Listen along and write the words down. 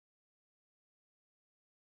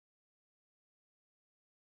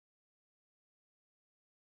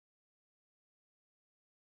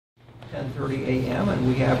10:30 a.m. and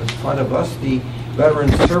we have in front of us the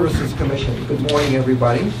Veterans Services Commission. Good morning,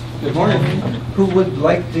 everybody. Good morning. Who would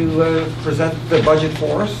like to present the budget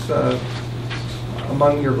for us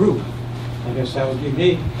among your group? I guess that would be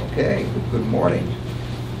me. Okay, good morning.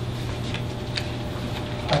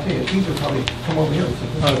 I think it's easier to probably come over here.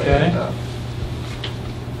 Okay.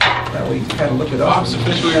 That way you can kind of look at us. Bob's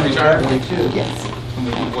officially retired? That way, too.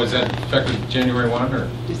 Yes, Was that effective January 1 or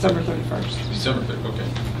December 31st. December 3rd? Okay.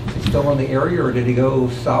 Is he still in the area, or did he go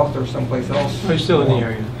south or someplace else? He's still in the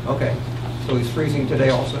area. Okay, so he's freezing today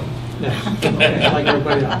also? Yes, Okay. like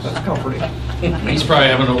everybody else. That's comforting. He's probably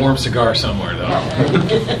having a warm cigar somewhere,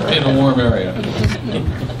 though, in a warm area.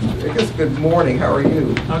 I guess good morning, how are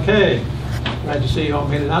you? Okay, glad to see you all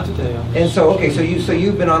made it out today. And so, okay, so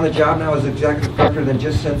you've been on the job now as executive director then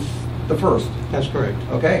just since the 1st? That's correct.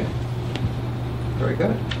 Okay. Very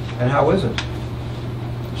good. And how is it?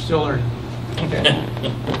 Still learning. Okay.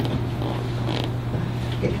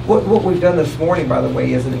 What we've done this morning, by the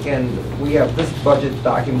way, is, and again, we have this budget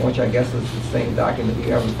document, which I guess is the same document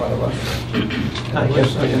you have in front of us. And I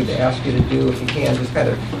guess what we'd ask you to do, if you can, just kind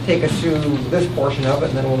of take us through this portion of it,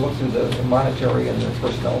 and then we'll look through the monetary and the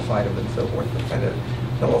personnel side of it and so forth, and kind of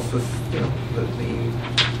tell us this, you know,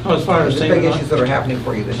 Oh, as far as the big issues that are happening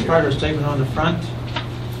for you this as far year. as statement on the front,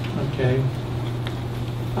 okay.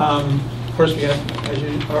 Of course, we have, as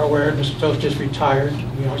you are aware, Mr. Toth just retired.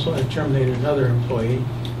 We also have terminated another employee.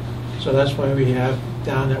 So that's why we have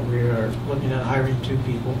down that we are looking at hiring 2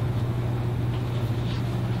 people.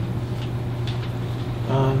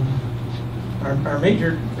 Our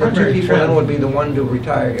major The 2 primary people then trend would be the one to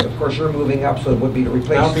retire. Of course, you're moving up, so it would be to I'll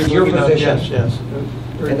replace be your moving up, position. yes. And then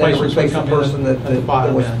to Replacements will replace the come in person at the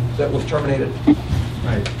bottom end. that was terminated?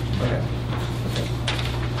 Right. Okay.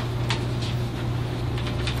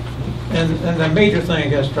 And the major thing, I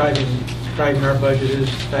guess, driving our budget is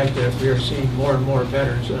the fact that we are seeing more and more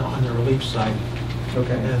veterans on the relief side.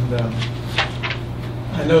 Okay. And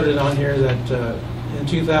I noted on here that in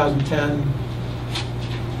 2010,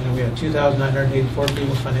 we had 2,984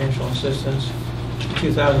 people financial assistance. In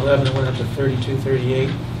 2011, it went up to 3,238.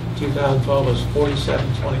 2012 was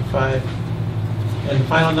 4,725. And the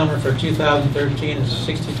final number for 2013 is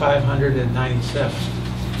 6,597.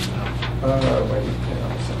 Wait a minute.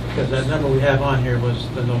 Because that number we have on here was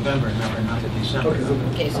the November number, not the December Okay, number.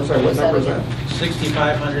 Okay, so I'm sorry, what what number was is that that?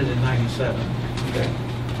 6,597 Okay.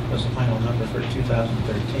 was the final number for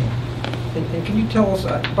 2013. And can you tell us,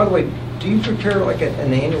 by the way, do you prepare like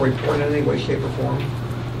an annual report in any way, shape, or form?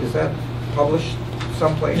 Is that published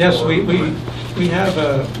someplace? Yes, or- we have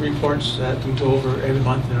reports that we go over every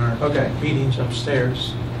month in our Okay. meetings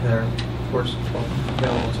upstairs. They're, of course,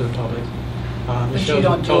 available to the public. It But shows you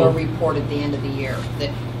don't the do a total- report at the end of the year that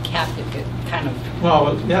captive it kind of,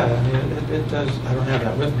 Well, yeah, I mean, it does, I don't have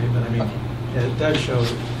that with me, but I mean, it does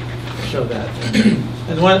show that.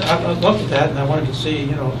 And when I looked at that and I wanted to see,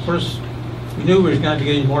 you know, first, we knew we were going to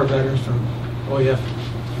be getting more veterans from OEF,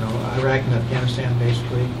 you know, Iraq and Afghanistan,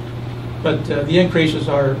 basically. But the increases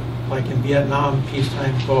are like in Vietnam,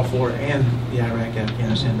 peacetime, Gulf War, and the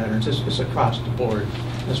Iraq-Afghanistan veterans. It's across the board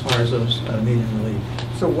as far as those needing relief.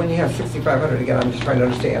 So when you have 6,500, again, I'm just trying to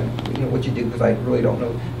understand, you know, what you do, because I really don't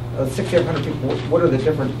know. 6,500 people, what are the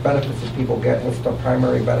different benefits that people get? What's the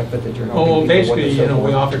primary benefit that you're helping people Oh, with basically, and so you know,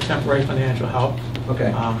 we forth? offer temporary financial help.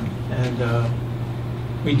 Okay. And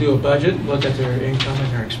we do a budget, look at their income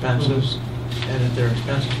and their expenses, and if their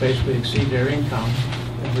expenses basically exceed their income,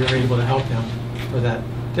 then we're able to help them for that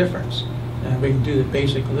difference. And we can do the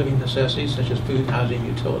basic living necessities such as food, housing,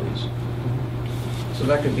 utilities. So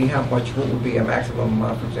that could be how much, what would be a maximum,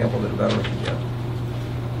 for example, that a veteran could get?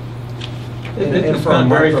 And It's for a going to month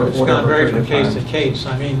vary or it's whatever gonna vary period from of case to time. case.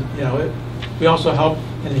 I mean, you know, we also help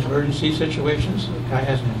in emergency situations. If a guy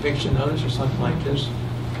has an eviction notice or something like this,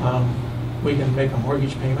 we can make a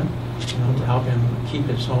mortgage payment, you know, to help him keep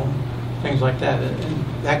his home, things like that. And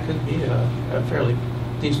that could be a fairly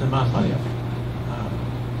decent amount of money.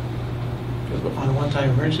 Because on a one-time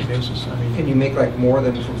emergency basis, I mean. Can you make like more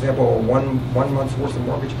than, for example, one month's worth of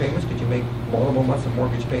mortgage payments? Could you make multiple months of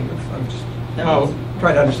mortgage payments? I'm just Oh,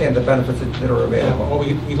 trying to understand the benefits that are yeah, available. well,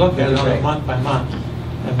 we look at it on a Okay. month by month,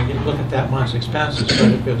 and we can look at that month's expenses,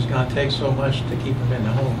 but if it was gonna take so much to keep them in the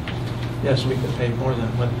home, yes, we could pay more than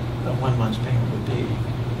what a 1 month's payment would be.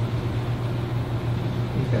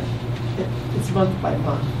 Okay. It's month by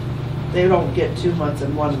month. They don't get 2 months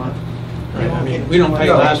in 1 month. They Right, I won't mean, get we don't 2 pay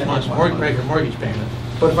months last in month's 1 month. regular mortgage payment.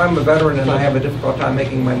 But if I'm a veteran and I have a difficult time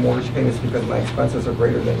making my mortgage payments because my expenses are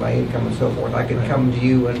greater than my income and so forth, I could Right. come to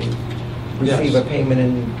you and receive Yes. a payment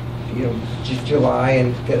July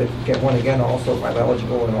and get one again also if I'm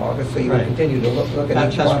eligible in August, so you would Right. continue to look at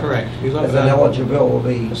each That's month correct. We look as at an that.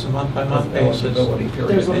 eligibility. It's a month-by-month as an basis. eligibility period.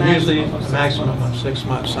 There's a And usually maximum of a 6 maximum months. of 6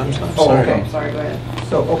 months, sometimes. Oh, Sorry, okay. Sorry, go ahead.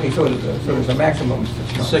 So there's a maximum of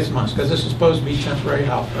 6 months. 6 months, because this is supposed to be temporary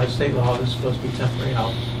help. By state law, this is supposed to be temporary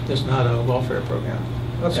help. This is not a welfare program.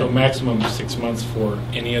 Okay. So maximum 6 months for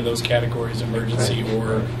any of those categories, emergency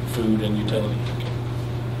or food and utility.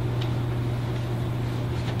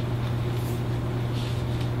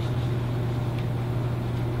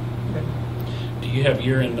 Do you have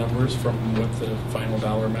year-end numbers from what the final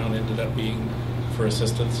dollar amount ended up being for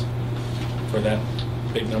assistance for that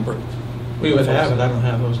big number? We would have it, I don't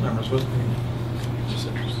have those numbers with me. Just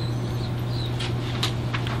interested.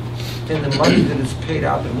 And the money that is paid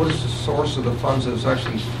out, and what is the source of the funds that is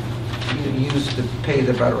actually used to pay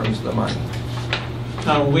the veterans the money?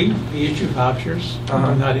 We issue vouchers, we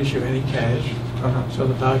Uh-huh. do not issue any cash. Uh-huh. So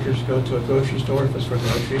the vouchers go to a grocery store if it's for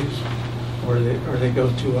groceries, or they go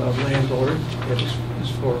to a landlord if it's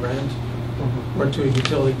for rent, or to a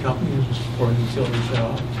utility company if it's for a utility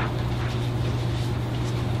shut-off.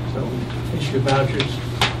 So we issue vouchers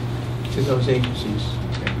to those agencies.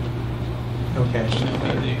 No cash.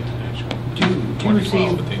 Do you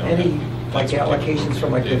receive any, like, allocations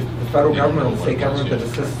from, like, the federal government or the state government that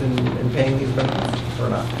assist in paying these benefits, or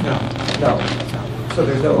not? No. No. So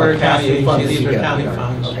there's no, We're a like, county pass-through funds agency, that you these are get? county Yeah.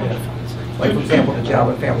 funds. Okay. Yeah. Like, for example, the Job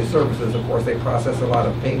and Family Services, of course, they process a lot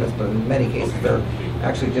of payments, but in many cases, they're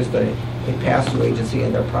actually just a pass-through agency,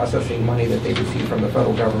 and they're processing money that they receive from the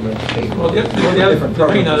federal government to pay for Well, the different main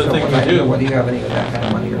programs. other and so thing forth. we I don't know do- whether you have any of that kind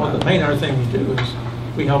of money or Well, not. the main other thing we do is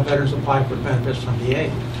we help veterans apply for benefits from VA.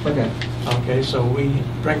 Okay. Okay, so we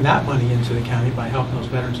bring that money into the county by helping those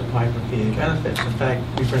veterans apply for VA benefits. In fact,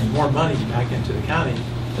 we bring more money back into the county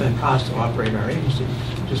than it costs to operate our agency,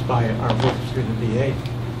 just by our work through the VA.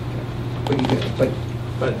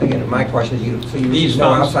 But again, my question is, so you These receive no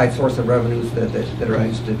funds- outside source of revenues that are Right.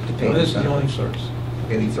 used to pay Well, this these is the only benefits? source.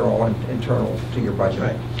 Okay, these are all internal to your budget?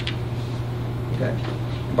 Right. Okay.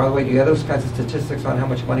 And by the way, do you have those kinds of statistics on how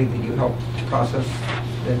much money that you help process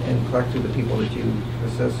and collect through the people that you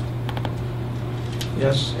assist?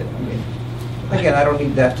 Yes. I mean, again, I don't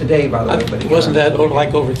need that today, by the way, but. again, Wasn't that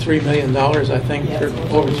like over $3 million, I think? Yes.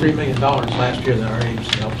 Over $3 million last year that our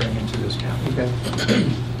agency helped bring into this county. Okay.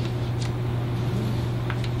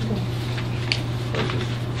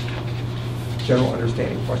 General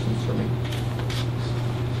understanding questions for me.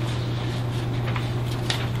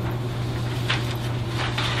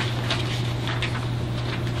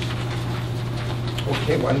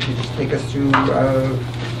 Okay, why don't you just take us through,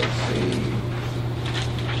 let's see.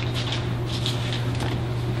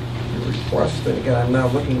 Your request, and again, I'm now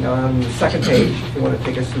looking on the second page, if you want to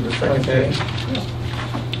take us through the second Okay. page.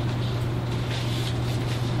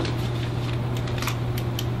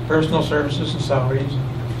 Personal services and salaries,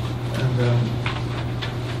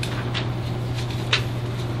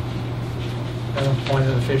 and appointed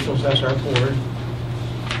officials, that's our board.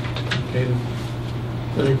 Okay,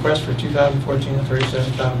 the request for 2014 is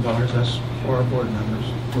 $37,000, that's for our board members.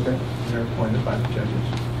 Okay. They're appointed by the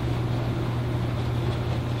judges.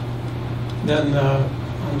 Then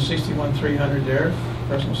on 61,300 there,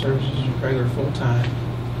 personal services is regular full-time,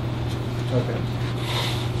 Okay.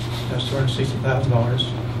 that's $260,000.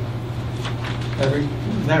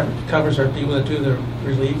 That covers our people that do the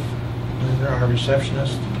relief, and there are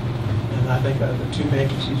receptionists, and I think the 2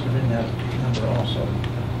 vacancies are in that number also.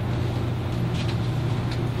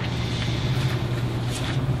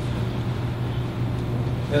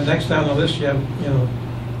 Then next down the list, you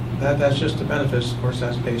have, that's just the benefits, of course,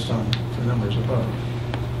 that's based on the numbers above.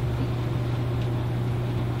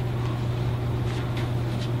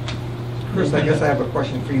 Chris, I guess I have a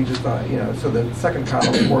question for you, just on, so the second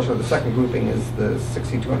column, of course, or the second grouping is the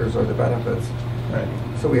 6,200s or the benefits. Right.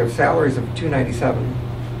 So we have salaries of 297.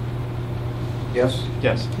 Yes?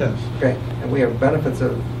 Yes, Yes. Okay, and we have benefits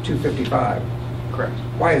of 255. correct.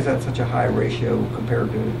 Why is that such a high ratio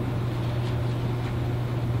compared to,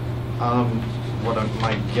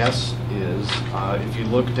 My guess is, if you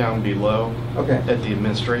look down below okay, at the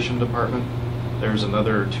administration department, there's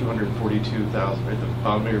another 242,000, at the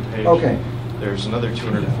bottom of your page. okay, There's another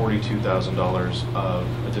 $242,000 of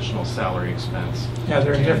additional salary expense. Yeah,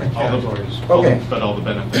 they're in different All the- categories. Okay. But all the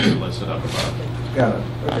benefits are listed up above. got it,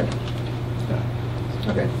 okay,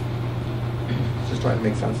 Yeah. okay. Just trying to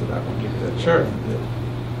make sense of that one, give you the. Sure. The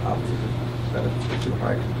opposite, benefits are too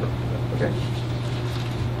high. Okay,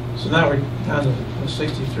 So now we're down to the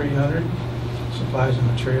 6,300, supplies and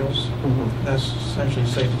materials. Mhm. That's essentially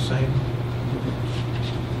stayed the same.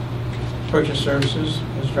 Purchase services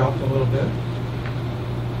has dropped a little bit.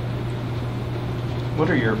 What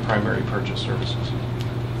are your primary purchase services?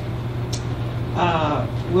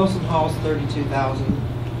 Wilson Hall's 32,000.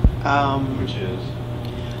 Which is?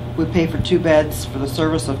 We pay for 2 beds, for the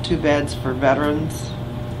service of 2 beds for veterans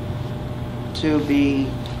to be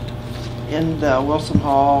in the Wilson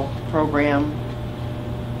Hall program.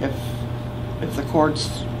 If the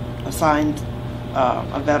court's assigned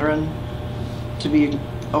a veteran to be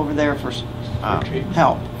over there for treatment.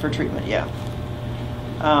 help, for treatment, yeah.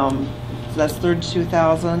 So that's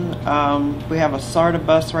 32,000. We have a SARTA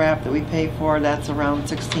bus wrap that we pay for, that's around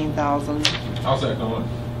 16,000. How's that going?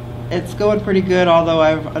 It's going pretty good, although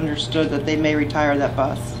I've understood that they may retire that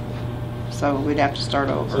bus. So we'd have to start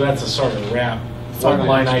over. So that's a sort of wrap. Sort What of.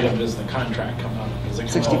 line item does the contract come out of? Does it come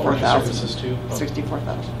out of 64,000. services too? Oh.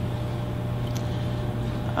 64,000.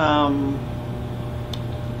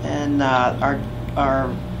 And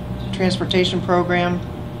our transportation program,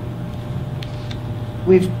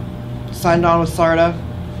 we've signed on with SARTA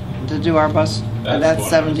to do our bus, and that's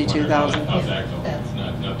 72,000. How's that going?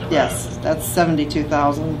 Not the Yes, that's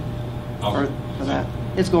 72,000 for that.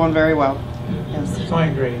 It's going very well. Yes. It's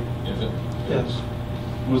going great, Is it? yes.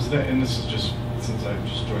 Was that, and this is just, since I've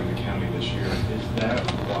just joined the county this year, is that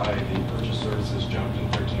why the purchase services jumped in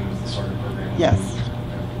 13 was the SARTA program? Yes.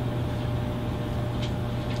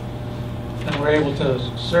 And we're able to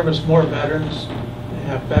service more veterans, and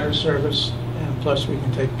have better service, and plus we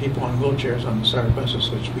can take people on wheelchairs on the SARTA buses,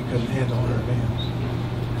 which we couldn't handle in our vans.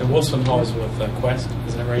 And Wilson Hall's with Quest,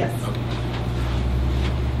 is that right? Yes. Okay.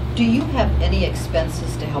 Do you have any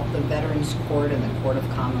expenses to help the Veterans Court and the Court of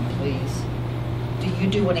Common Pleas? Do you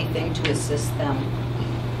do anything to assist them?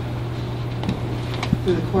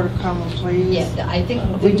 Through the Court of Common Pleas? Yeah, I think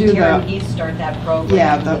We do Karen the- Heath start that program.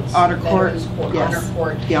 Yeah, the with honor court, Veterans Court, yes, Honor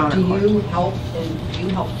Court. the honor Do court. you help, and do you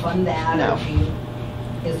help fund that? No. Or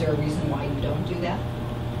is there a reason why you don't do that?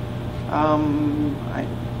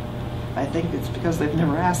 I think it's because they've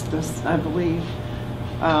never asked us, I believe.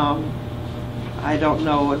 I don't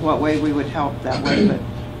know in what way we would help that way, but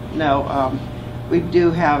no, we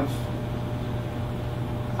do have,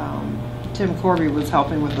 Tim Corby was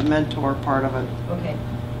helping with the mentor part of it, Okay.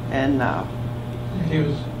 and He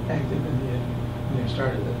was active when they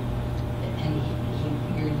started it. And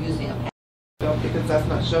you're using a because that's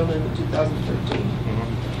not shown in the 2013.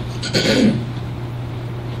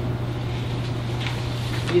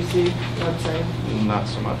 You see what I'm saying? Not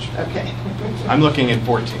so much. Okay. I'm looking at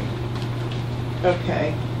 14.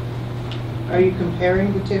 Okay. Are you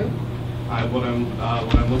comparing the two? What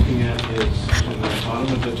I'm looking at is in the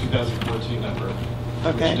bottom of the 2014 number,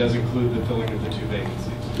 Okay. which does include the filling of the 2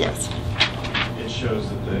 vacancies. Yes. It shows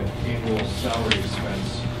that the annual salary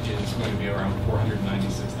expense is going to be around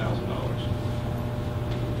 $496,000.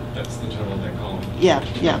 That's the total of that column. Yeah,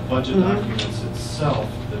 yeah. The budget Mhm. documents itself,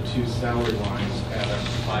 the 2 salary lines add up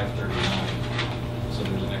to 539. So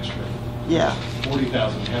there's an extra Yeah.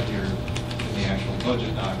 40,000 heavier in the actual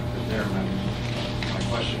budget document there. And my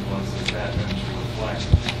question was, is that going to reflect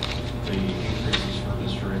the increases for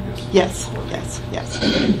Mr. Ricketts? Yes, yes, yes.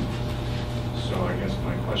 So I guess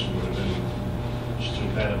my question would have been,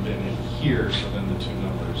 should that have been in here, so then the 2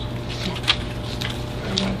 numbers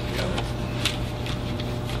kind of went together?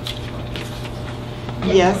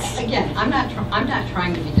 Yes. Again, I'm not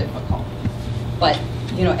trying to be difficult, but,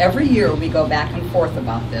 you know, every year we go back and forth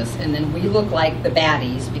about this, and then we look like the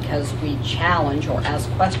baddies because we challenge or ask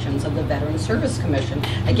questions of the Veteran Service Commission,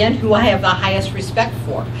 again, who I have the highest respect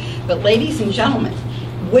for. But ladies and gentlemen,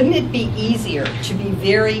 wouldn't it be easier to be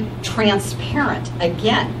very transparent?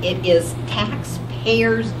 Again, it is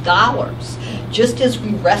taxpayers' dollars. Just as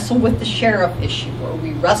we wrestle with the sheriff issue, or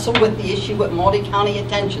we wrestle with the issue at Multi County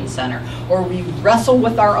Attention Center, or we wrestle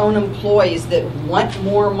with our own employees that want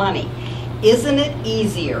more money, isn't it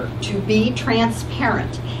easier to be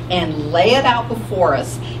transparent and lay it out before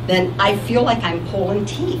us than I feel like I'm pulling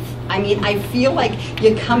teeth? I mean, I feel like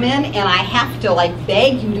you come in and I have to like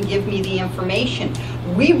beg you to give me the information.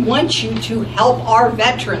 We want you to help our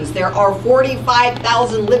veterans. There are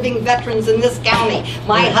 45,000 living veterans in this county.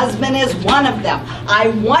 My husband is one of them. I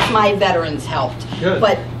want my veterans helped. Good.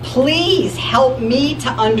 But please help me to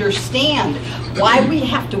understand why we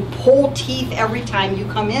have to pull teeth every time you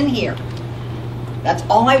come in here. That's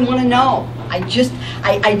all I want to know. I just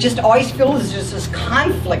always feel there's just this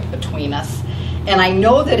conflict between us. And I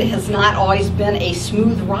know that it has not always been a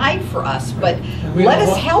smooth ride for us, but And we let don't us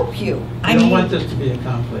want- help you. I don't want this to be a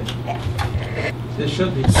conflict. This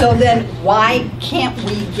should be. So then why can't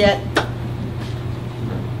we get,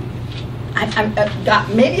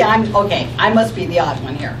 maybe I'm, okay, I must be the odd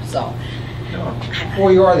one here, so.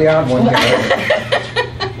 Well, you are the odd one here.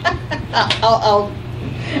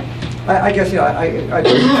 I guess, I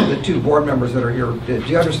to the two board members that are here, do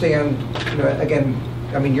you understand, again,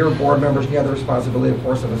 I mean, you're board members, and you have the responsibility, of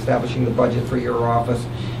course, of establishing the budget for your office.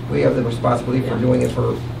 We have the responsibility for doing it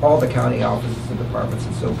for all the county offices and departments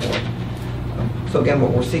and so forth. So again,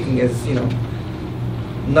 what we're seeking is,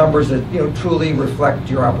 numbers that, truly reflect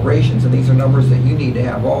your operations, and these are numbers that you need to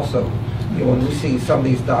have also. When we see some of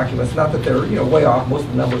these documents, not that they're, way off, most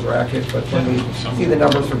of the numbers are accurate, but when we see the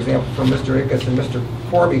numbers, for example, from Mr. Ickes and Mr.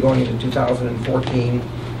 Corby going into 2014,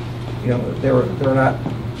 they're not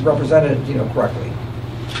represented, correctly.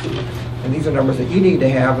 And these are numbers that you need to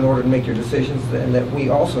have in order to make your decisions, and that we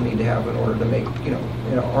also need to have in order to make,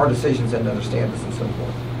 our decisions and understand this and so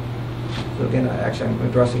forth. So again, I'm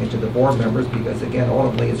addressing it to the board members because, again,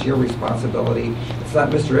 ultimately it's your responsibility. It's not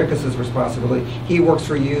Mr. Ickes' responsibility. He works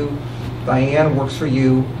for you. Diane works for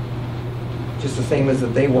you, just the same as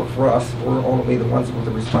that they work for us. We're ultimately the ones with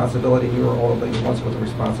the responsibility. You're ultimately the ones with the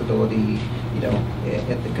responsibility,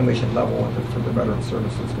 at the commission level and for the Veteran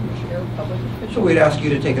Services Commission. You're a public official. So we'd ask you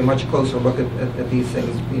to take a much closer look at these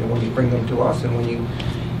things, when you bring them to us and when you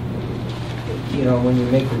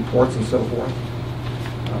make reports and so forth.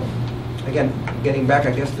 Again, getting back,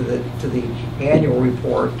 I guess, to the annual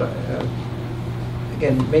report.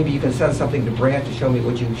 Again, maybe you can send something to Brant to show me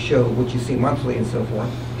what you see monthly and so forth.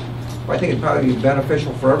 But I think it'd probably be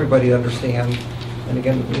beneficial for everybody to understand. And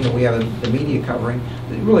again, we have the media covering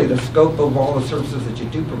really the scope of all the services that you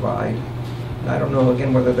do provide. And I don't know,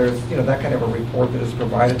 again, whether there's that kind of a report that is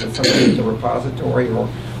provided that somebody at the repository or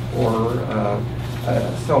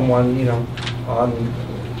someone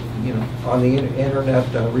on the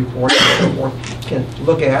internet report and so forth can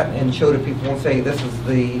look at and show to people and say this is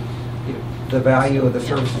the value of the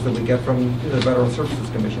services that we get from the Veteran Services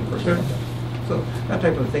Commission, for example. So that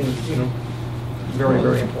type of thing is, very,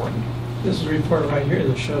 very important. This is a report right here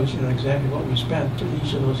that shows, exactly what we spent in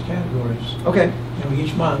each of those categories. Okay.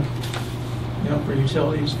 Each month, for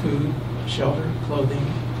utilities, food, shelter, clothing.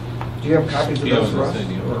 Do you have copies of those for us?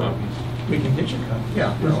 We can get you a copy.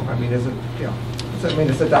 Yeah, I mean, it's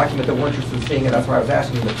a document that we're interested in seeing, and that's why I was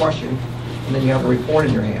asking you the question. And then you have a report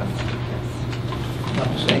in your hand.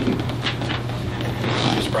 Thank you.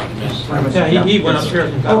 Just brought him in. Yeah, he went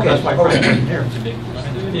upstairs and got, Okay, that's why Brian okay. wasn't here.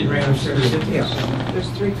 He ran upstairs to get this. Yeah. There's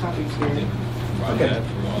 3 copies here. Okay.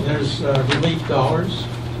 There's relief dollars.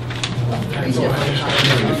 There's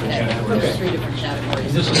 3 different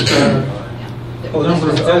categories. This is Oh, number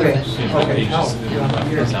of okay. veterans. Okay. Health,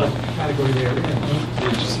 here's what category they're in.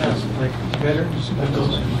 That's like veterans,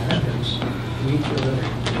 medicals, and dependents. We each of the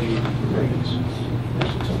ratings.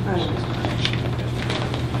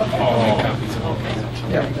 Copies of all Yeah.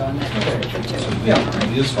 There we go, and that's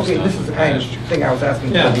Yeah. Okay, this is the kind of thing I was asking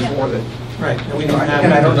for Yeah. before that, Right, and we don't have.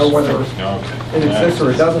 and I don't know whether Okay. it exists or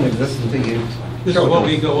it doesn't exist until you. This is show it what to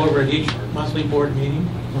we us. go over at each monthly board meeting,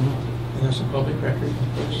 Mhm. and that's a public record,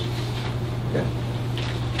 of course. Okay. Okay.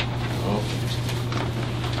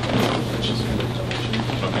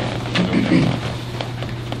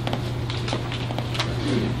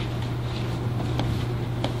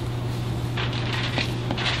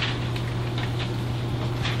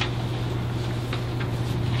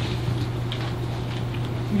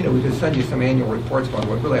 We could send you some annual reports, but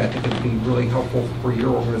really, I think it would be really helpful for your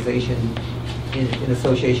organization in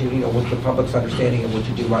association, with the public's understanding of what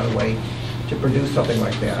you do, by the way, to produce something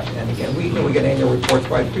like that. And again, we get annual reports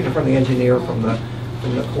from the engineer, from the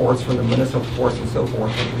courts, from the municipal courts, and so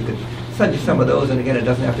forth. And we could send you some of those. And again, it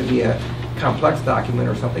doesn't have to be a complex document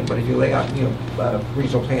or something, but if you lay out,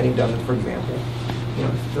 regional planning does it, for example.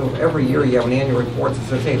 So every year you have an annual report that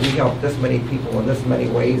says, hey, we helped this many people in this many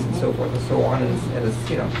ways, and so forth and so on. And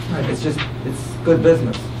it's it's good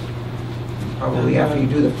business. Probably after you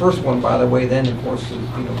do the first one, by the way, then of course, the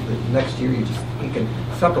next year you can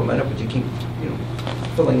supplement it, but you keep,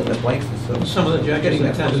 filling in the blanks and so. Some of the judges Getting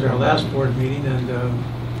that attended our first last one. board meeting, and,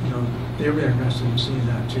 they were interested in seeing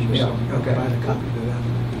that too, so Yeah, I'll okay. provide a copy to them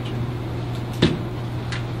in the future.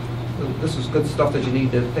 This is good stuff that you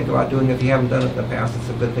need to think about doing. If you haven't done it in the past, it's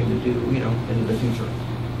a good thing to do, into the future.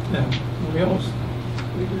 Yeah, we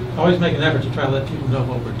always make an effort to try to let people know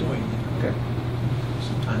what we're doing. Okay.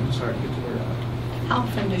 Sometimes it's hard to get the word out. How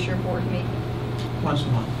often does your board meet? Once a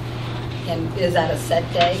month, And is that a set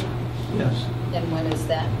day? yes. And when is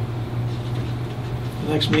that? The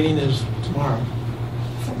next meeting is tomorrow,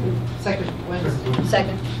 Second Wednesday.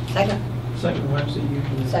 Second second Wednesday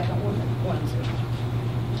usually. Wednesday.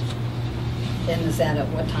 And is that at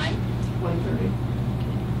what time? 1:30.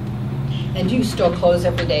 And do you still close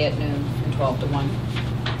every day at noon from 12 to 1?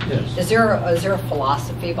 Yes. Is there a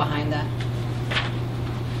philosophy behind that?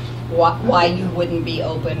 why you wouldn't be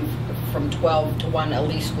open from 12 to 1, at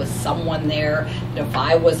least with someone there. If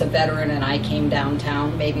I was a veteran and I came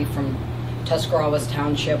downtown, maybe from Tuscarawas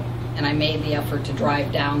Township, and I made the effort to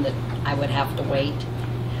drive down, that I would have to wait.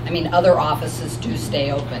 I mean, other offices do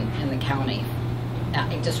stay open in the county.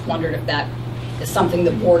 I just wondered if that is something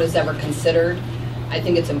the board has ever considered. I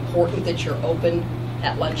think it's important that you're open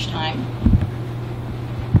at lunchtime.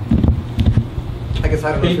 I guess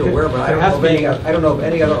I don't know if you're aware, but I don't know of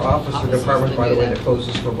any other office or department, by the way, that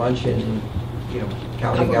closes for lunch in,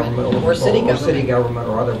 county government Or city government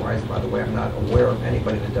or otherwise. By the way, I'm not aware of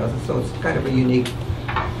anybody that does it. So it's kind of a unique,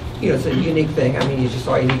 it's a unique thing. I mean,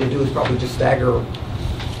 all you need to do is probably just stagger.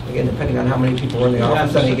 Again, depending on how many people are in the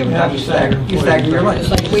office at any given time, you stagger your lunch.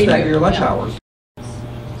 Just like we Stagger do. your lunch Yeah. hours.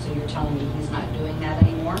 So you're telling me he's not doing that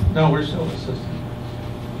anymore? No, we're still assisting.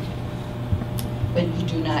 But you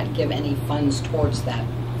do not give any funds towards that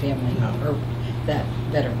family No. or that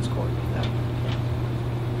veterans court? No.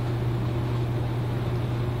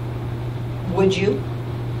 Would you?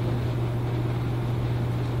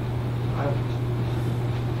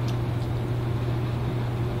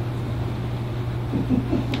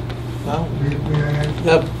 Well, May I ask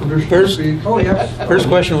the permission first, to speak? Oh, yes. first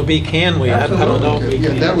question would be, can we? I don't know if we Yeah,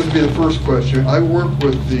 can. that would be the first question. I work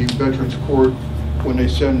with the Veterans Court when they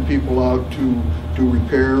send people out to do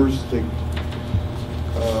repairs.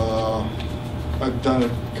 I've done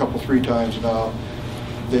it a couple, 3 times now.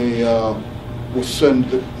 They will send,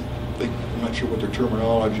 I'm not sure what their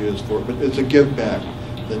terminology is for it, but it's a give back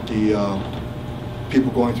that the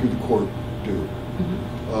people going through the court do.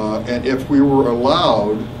 And if we were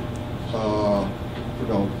allowed,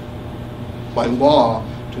 by law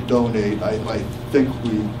to donate, I think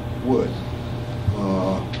we would.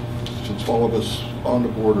 Since all of us on the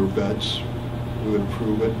board are vets, we would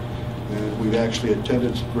approve it. And we've actually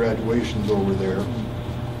attended some graduations over there.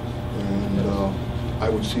 And I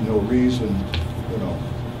would see no reason,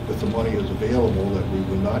 if the money is available, that we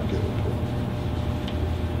would not give it to them.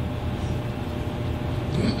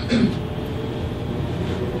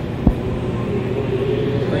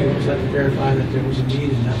 I think we just have to verify that there was a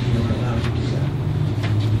need and that we were allowed to do that.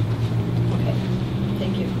 Okay,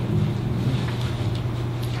 thank you.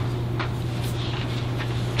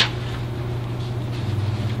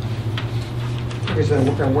 Okay, so then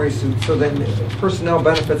work on ways, so then personnel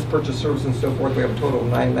benefits, purchase service and so forth, we have a total of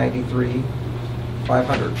 $993,500.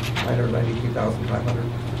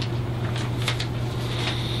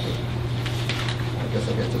 I guess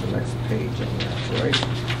I'll get to the next page on that, right?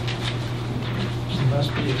 It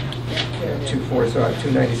must be. Yeah, 240, so I have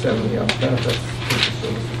 297, benefits, purchase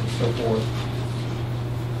services and so forth.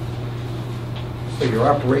 So your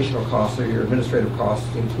operational costs or your administrative costs,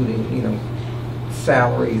 including,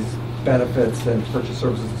 salaries, benefits, and purchase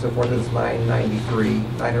services and so forth, is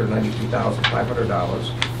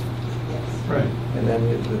 $993,500. Right. And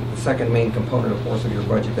then the second main component, of course, of your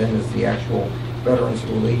budget then is the actual veterans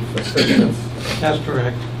relief assistance. That's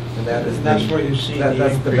correct. And that is That's where you see the that's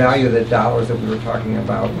the increase. value of the dollars that we were talking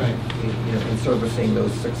about, Right. in servicing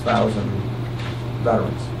those 6,000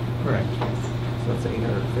 veterans. Correct. So that's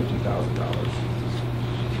 $850,000.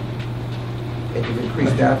 And you've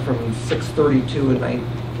increased that from 632 in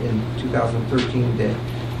 2013 to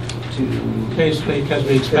Basically, because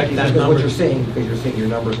we expect 50, that because number. what you're seeing, because you're seeing your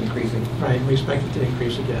numbers increasing. Right, we expect it to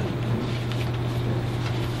increase again.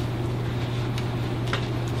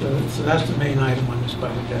 So that's the main item on this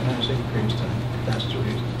budget, that has increased, and that's the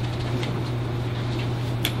reason.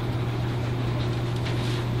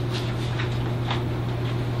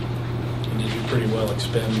 And did you pretty well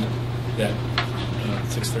expend that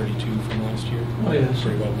 632 from last year? Oh, yes.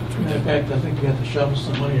 Pretty well went through In that. fact, I think we have to shovel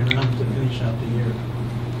some money around to finish out the year.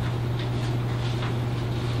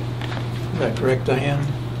 Is that correct, Diane?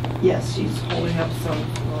 Yes, she's holding up some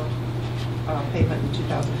for payment in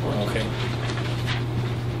 2014. Okay.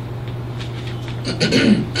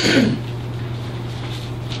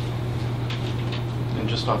 And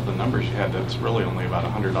just off the numbers you had, that's really only about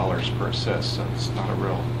 $100 per assist, so it's not a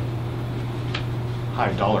real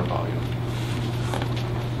high dollar volume.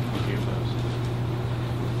 We gave those.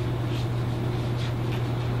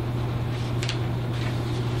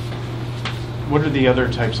 What are the other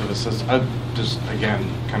types of assists? Just again,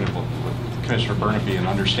 kind of with Commissioner Burnaby and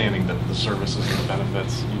understanding the services and the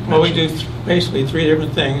benefits. you Well, we do mentioned. basically 3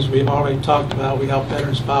 different things. We've already talked about, we help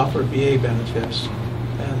veterans file for VA benefits.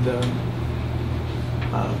 And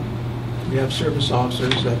we have service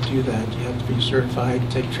officers that do that. You have to be certified,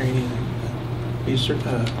 take training, and be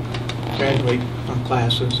graduate from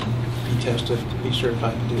classes and be tested to be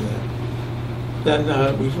certified to do that. Then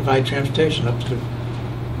we provide transportation up to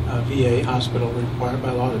VA hospital required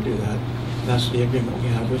by law to do that. That's the agreement we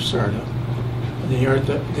have with SARDA. And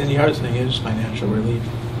then the other thing is financial relief.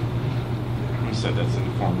 You said that's in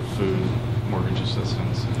the form of food, mortgage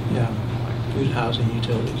assistance. Yeah, food, housing,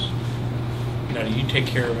 utilities. Now, do you take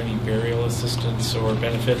care of any burial assistance or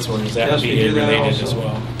benefits, or is that Yes, we VA do that related also. as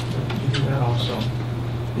well? We do that also.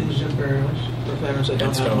 Indigent burials for veterans that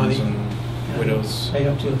don't have money. Headstones and widows. Pay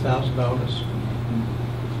up to $1,000.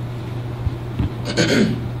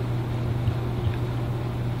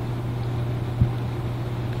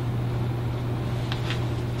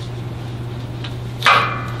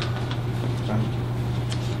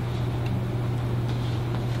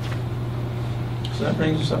 So that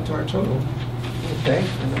brings us up to our total. Okay,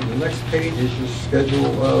 and then the next page is your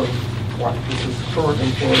schedule of what, this is current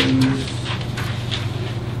employees.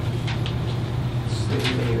 Let's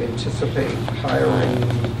see, they anticipate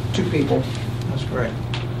hiring 2 people. That's correct.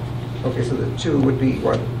 Okay, so the 2 would be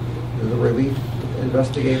what, the relief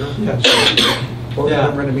investigator? Yes. Both of Yeah.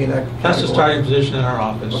 them are going to be in that That's the category? starting position in our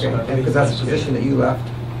office. Okay, and because that's the position that you left?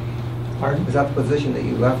 Pardon? Is that the position that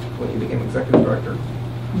you left when you became executive director?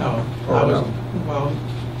 No. Or I was, no? well,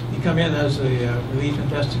 you come in as a relief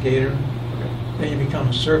investigator, then you become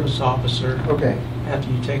a service officer. Okay, After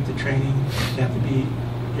you take the training, you have to be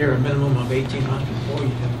here a minimum of 18 months before you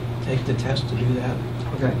can take the test to do that.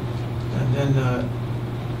 okay. And then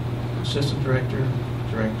assistant director,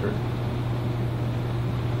 director.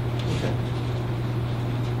 Okay.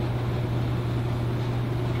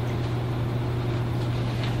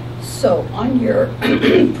 So on your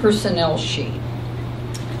personnel sheet,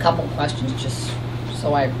 a couple questions just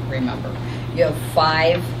so I remember. You have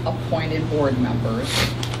 5 appointed board members,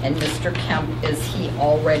 and Mr. Kemp, is he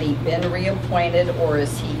already been reappointed or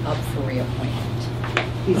is he up for reappointment?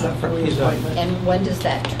 He's up for He's up. reappointment. And when does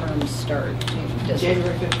that term start? Does-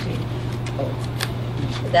 January 15th. Oh,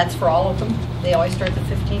 that's for all of them? They always start the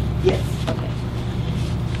 15th? Yes. Okay.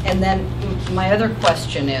 And then my other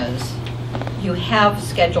question is, you have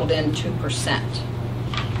scheduled in 2%,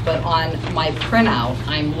 but on my printout,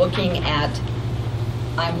 I'm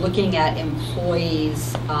looking at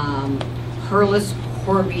employees, Hurlis,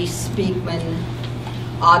 Corby, Speakman,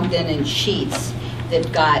 Ogden, and Sheets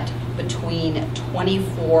that got between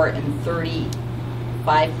 24 and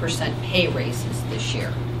 35% pay raises this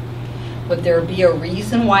year. Would there be a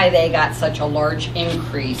reason why they got such a large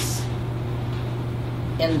increase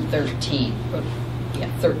in 13? Yeah,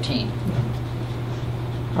 13.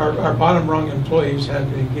 Our bottom rung employees have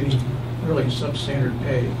been getting really substandard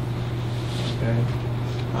pay. Okay.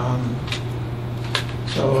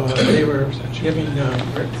 So they were giving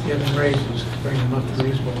raises to bring them up to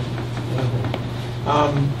reasonable level.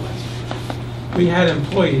 We have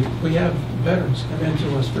veterans come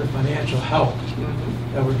into us for financial help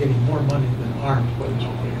that were getting more money than our employees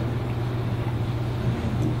were getting.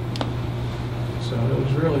 So it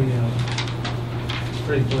was really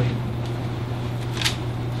pretty blatant.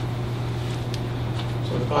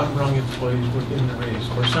 So the bottom rung employees were given a raise.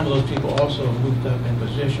 Or some of those people also moved up in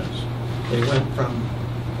positions. They went from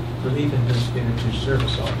relief investigator to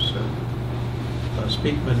service officer.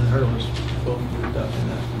 Speakman and Hurlis both moved up in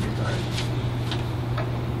that regard.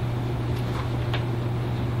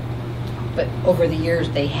 But over the years,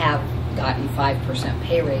 they have gotten 5%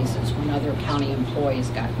 pay raises when other county employees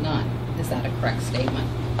got none. Is that a correct statement?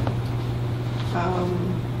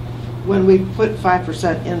 When we put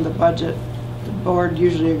 5% in the budget, the board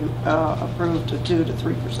usually approved a 2 to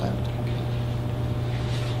 3%.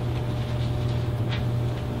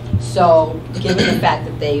 So, given the fact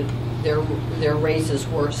that their raises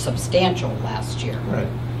were substantial last year, Right.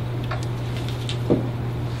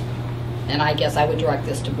 and I guess I would direct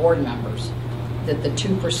this to board members, that the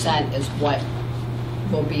 2% is what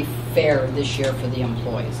will be fair this year for the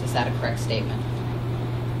employees. Is that a correct statement?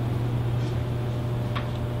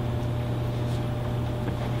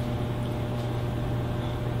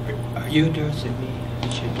 Are you addressing me?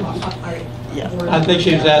 Yes. I think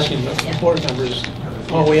she was asking the board members.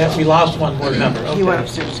 Oh, we lost one board member. He went Okay.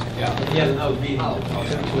 upstairs. He had another meeting Oh,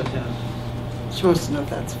 to attend. Supposed to know if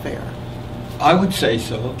that's fair. I would say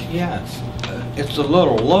so, yes. It's a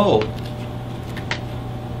little low.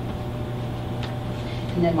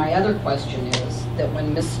 And then my other question is that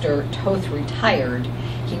when Mr. Toth retired,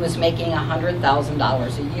 he was making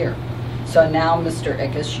 $100,000 a year. So now, Mr.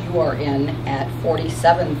 Ickes, you are in at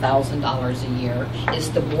 $47,000 a year.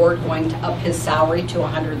 Is the board going to up his salary to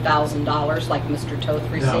 $100,000 like Mr. Toth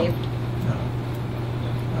received? No.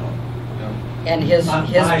 And his My-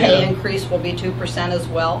 pay increase will be 2% as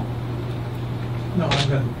well? No, I'm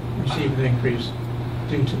going to receive an increase.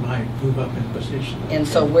 due to my move up in position. And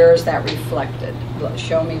so where is that reflected?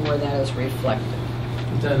 Show me where that is reflected.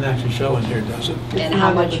 It doesn't actually show in here, does it? And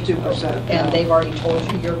how not much? in the 2%. And they've already told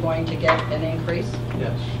you you're going to get an increase?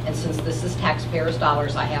 Yes. And since this is taxpayers'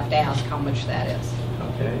 dollars, I have to ask how much that is.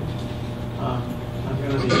 Okay. I'm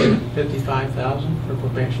going to be getting 55,000 for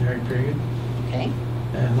probationary period. Okay?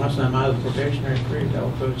 And once I'm out of the probationary period, that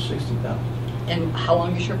will go to 60,000, And how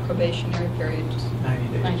long is your probationary period?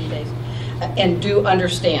 90 days. 90 days. And do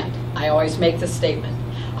understand, I always make this statement,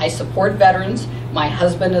 I support veterans. My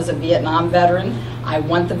husband is a Vietnam veteran. I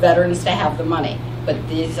want the veterans to have the money. But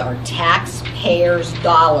these are taxpayers'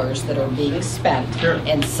 dollars that are being spent. Sure.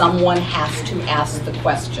 And someone has to ask the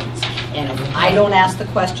questions. And if I don't ask the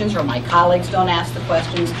questions or my colleagues don't ask the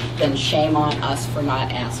questions, then shame on us for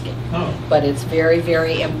not asking. Oh. But it's very,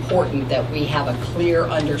 very important that we have a clear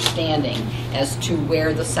understanding as to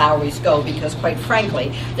where the salaries go, because quite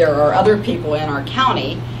frankly, there are other people in our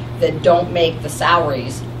county that don't make the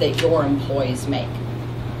salaries that your employees make.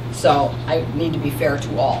 So I need to be fair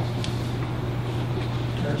to all.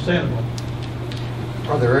 Understandable.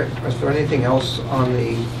 Is there anything else on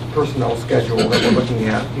the personnel schedule that we're looking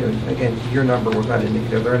at? You know, again, your number was not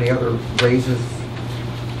indicated. Are there any other raises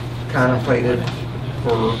contemplated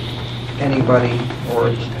for anybody, or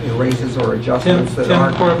raises or adjustments that Tim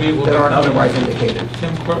aren't Corby will be otherwise coming. indicated?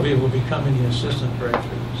 Tim Corby will be becoming the assistant director,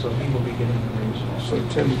 so he will be getting a raise also. So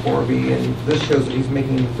Tim Corby, and this shows that he's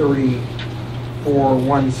making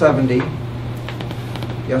 34,170.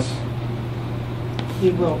 Yes?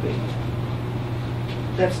 He will be.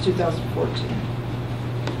 That's 2014.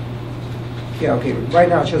 Yeah, okay. Right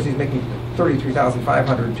now it shows he's making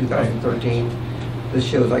 33,500 in 2013. This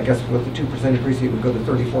shows, I guess, with the 2% increase, he would go to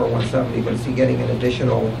 34,170. But is he getting an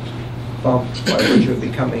additional bump by virtue of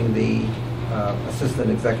becoming the assistant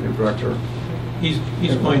executive director? He's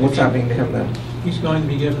going to What's happening to him then? He's going to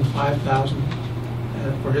be given 5,000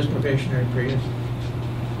 for his probationary period,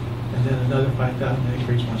 and then another 5,000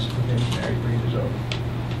 increase once the probationary period is over.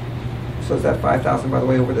 So is that 5,000, by the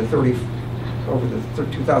way, over the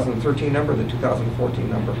 2013 number or the 2014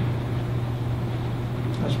 number?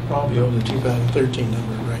 That's probably over the 2013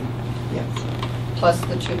 number, right? Yes. Plus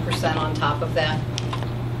the 2% on top of that.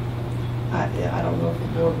 I don't know if the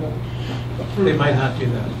board will approve They might that. not do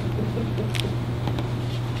that.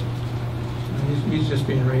 He's just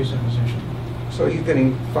being raised in position. So he's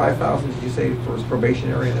getting 5,000, did you say, for his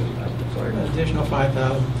probationary? I'm sorry. An additional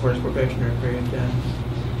 5,000 for his probationary period, then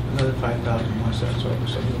another 5,000 once that's over.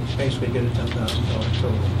 So he'll basically get a $10,000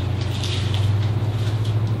 total.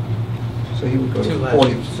 So he would go Two to last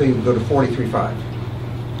 40. years. So he would go to 43.5.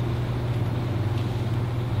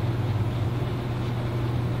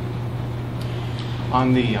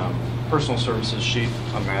 On the personal services sheet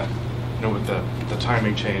on that, you know, with the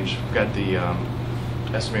timing change, we've got the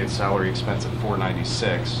estimated salary expense at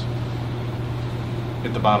 496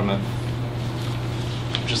 at the bottom of,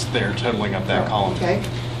 just there, totaling up that column. Okay.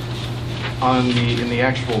 In the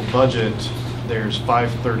actual budget, there's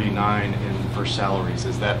 539 for salaries.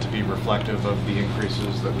 Is that to be reflective of the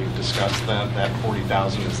increases that we've discussed? That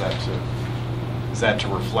 40,000, is that to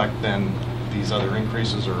reflect then these other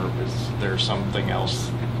increases, or is there something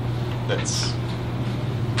else that's?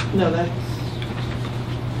 No,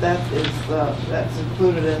 that's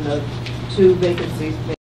included in the 2 vacancies.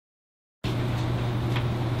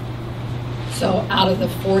 So out of the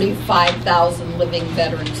 45,000 living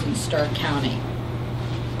veterans in Stark County,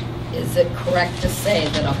 is it correct to say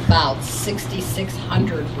that about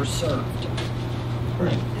 6,600 were served?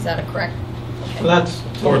 Right. Is that correct? Okay. Well, that's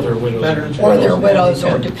Or their widows. veterans. Or their widows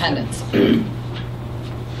or dependents. dependents.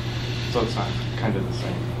 So it's not kind of the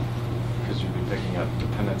same, because you'd be picking up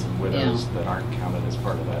dependents and widows that aren't counted as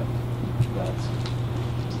part of that.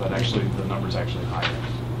 So that actually, the number's actually higher.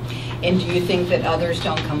 And do you think that others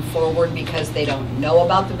don't come forward because they don't know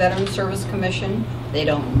about the Veteran Service Commission, they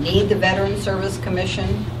don't need the Veteran Service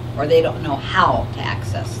Commission, or they don't know how to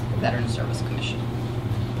access the Veteran Service Commission?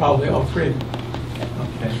 Probably all three.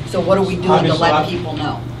 Okay. So what are we doing to Obviously, let people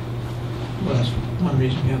know? Well, that's one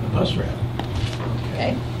reason we have the bus route.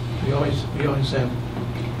 Okay? We always have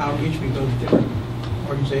outreach. We go to different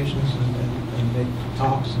organizations and make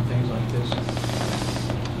talks and things like this.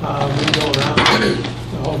 We go around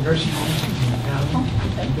the whole nursing homes in the county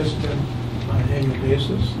and visit them on an annual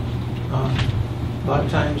basis. A lot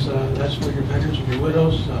of times, that's where your veterans and your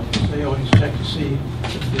widows, they always check to see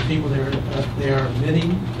if the people they are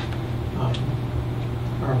admitting are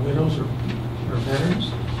widows or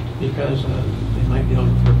veterans, because they might be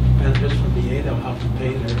looking for benefits from VA that will help them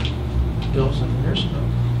pay their bills in the nursing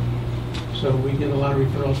home. So we get a lot of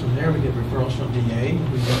referrals from there. We get referrals from VA.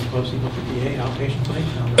 We work closely with the VA outpatient clinic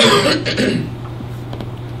down there.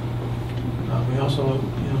 We also,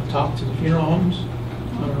 talk to the funeral homes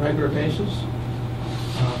on a regular basis.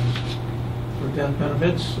 For death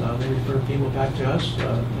benefits, they refer people back to us.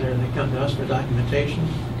 They come to us for documentation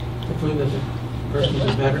to prove that the person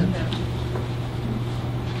is a veteran.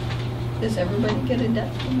 Does everybody get a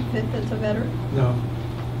death benefit that's a veteran? No.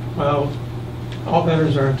 Well, all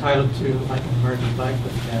veterans are entitled to like an American flag for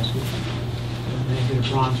the casket. And they get a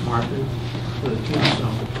bronze marker for the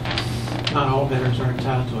tombstone. Not all veterans are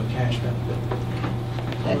entitled to a cash benefit.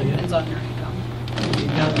 That depends on your income. It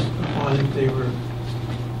depends upon if they were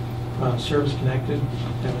service-connected,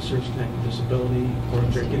 have a service-connected disability, or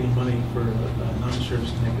if they're getting money for a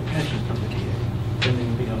non-service-connected pension from the VA, then they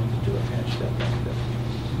would be eligible to do a cash death benefit.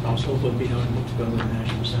 Also would be eligible to go to the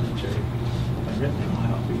National Cemetery. If I'm written in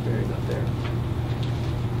Ohio, I'll be buried up there.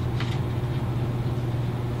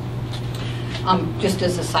 Just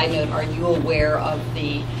as a side note, are you aware of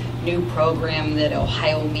the new program that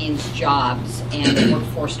Ohio Means Jobs and the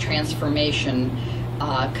Workforce Transformation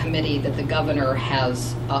Committee that the governor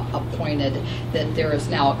has appointed, that there is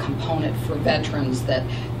now a component for veterans that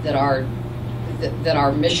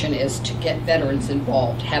our mission is to get veterans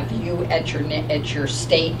involved? Have you at your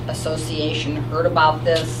state association heard about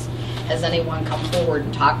this? Has anyone come forward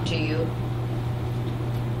and talked to you?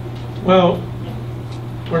 Well,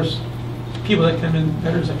 of course, people that come in,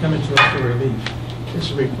 veterans that come into us for relief, it's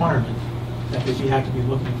a requirement that they have to be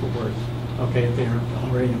looking for work. Okay, if they're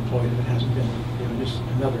already employed, if it hasn't been, just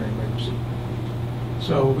another emergency.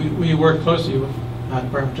 So we work closely with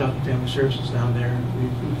Department of Job and Family Services down there. We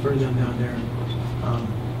refer them down there.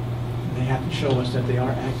 They have to show us that they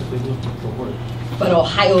are actively looking for work. But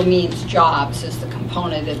Ohio Means Jobs is the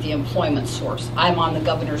component of the employment source. I'm on the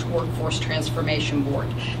governor's Workforce Transformation Board.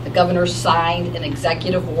 The governor signed an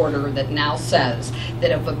executive order that now says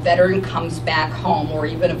that if a veteran comes back home, or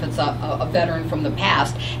even if it's a veteran from the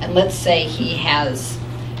past, and let's say he has,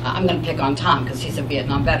 I'm going to pick on Tom because he's a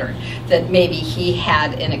Vietnam veteran, that maybe he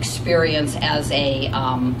had an experience as a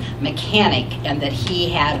mechanic and that he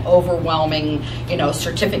had overwhelming,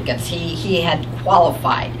 certificates. He had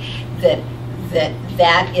qualified.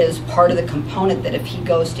 That is part of the component that if he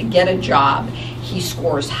goes to get a job, he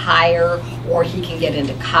scores higher, or he can get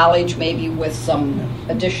into college maybe with some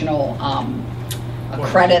additional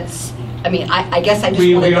credits. I mean, I guess I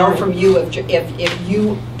just want to know from you if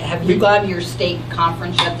you have you gone to your state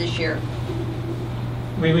conference yet this year?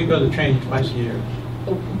 We go to training twice a year.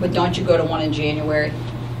 But don't you go to one in January?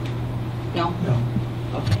 No? No.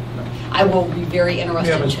 Okay. I will be very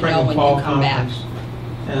interested to know when you come back.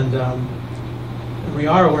 And we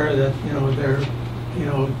are aware that they're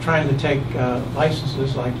trying to take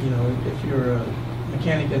licenses, like if you're a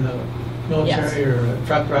mechanic in the military, yes, or a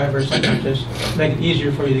truck driver or something, just make it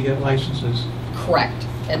easier for you to get licenses. Correct.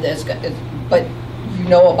 And but you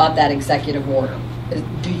know about that executive order.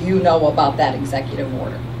 Do you know about that executive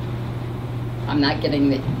order? I'm not getting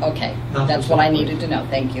the, okay, that's what I needed to know.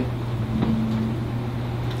 Thank you.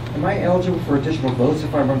 Am I eligible for additional votes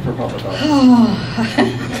if I run for public office?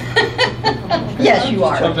 Yes, you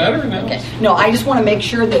are. A veteran. Okay. No, I just want to make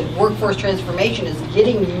sure that Workforce Transformation is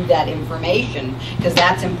getting you that information, because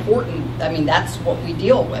that's important. I mean, that's what we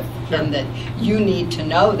deal with, sure, and that you need to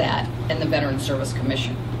know that in the Veterans Service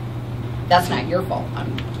Commission. That's not your fault.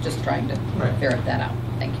 I'm just trying to ferret that out.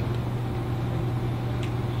 Thank you.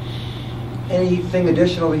 Anything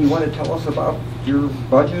additional that you want to tell us about your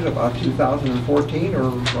budget, about 2014,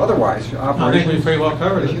 or otherwise? I think we pretty well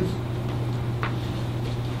covered it.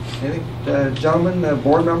 Anything, gentlemen,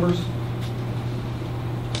 board members?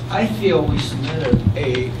 I feel we submitted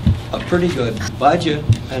a pretty good budget,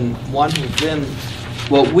 and one within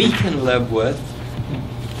what we can live with,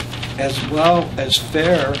 as well as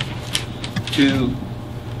fair to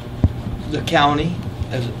the county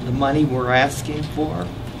as the money we're asking for.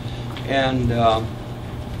 And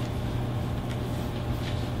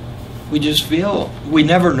we just feel, we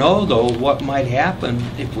never know though what might happen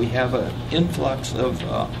if we have an influx of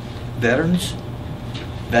veterans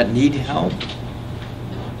that need help.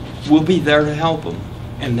 We'll be there to help them,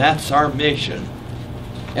 and that's our mission,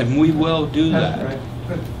 and we will do that. Right.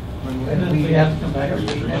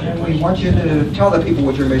 And we want you to tell the people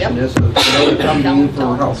what your mission is, so that they come to you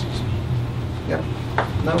for help. Yeah.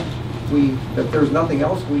 No, if there's nothing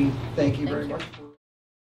else, we thank you very much.